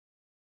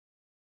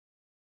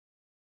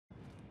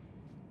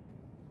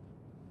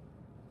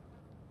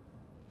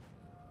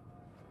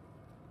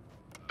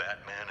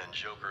Batman and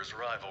Joker's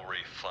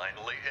rivalry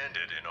finally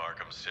ended in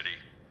Arkham City.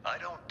 I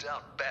don't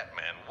doubt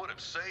Batman would have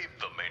saved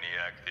the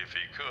Maniac if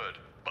he could,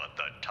 but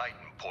the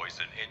Titan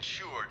poison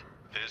ensured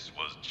this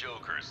was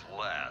Joker's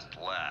last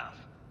laugh.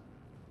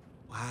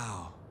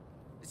 Wow.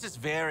 This is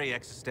very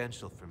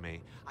existential for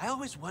me. I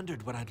always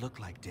wondered what I'd look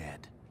like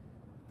dead.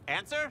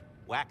 Answer?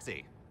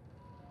 Waxy.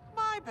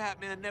 My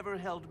Batman never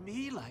held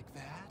me like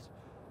that.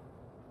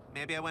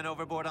 Maybe I went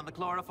overboard on the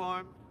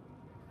chloroform?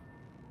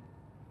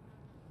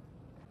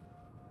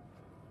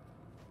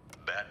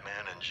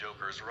 Batman and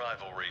Joker's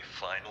rivalry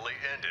finally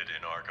ended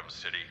in Arkham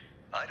City.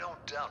 I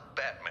don't doubt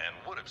Batman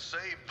would have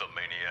saved the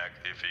Maniac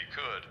if he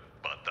could,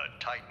 but the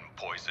Titan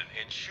poison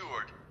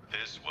ensured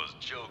this was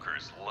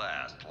Joker's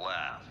last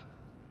laugh.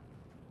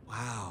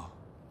 Wow.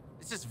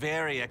 This is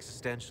very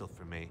existential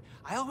for me.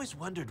 I always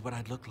wondered what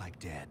I'd look like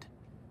dead.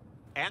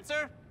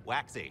 Answer?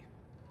 Waxy.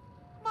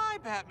 My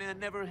Batman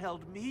never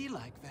held me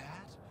like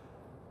that.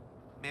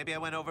 Maybe I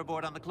went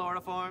overboard on the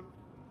chloroform?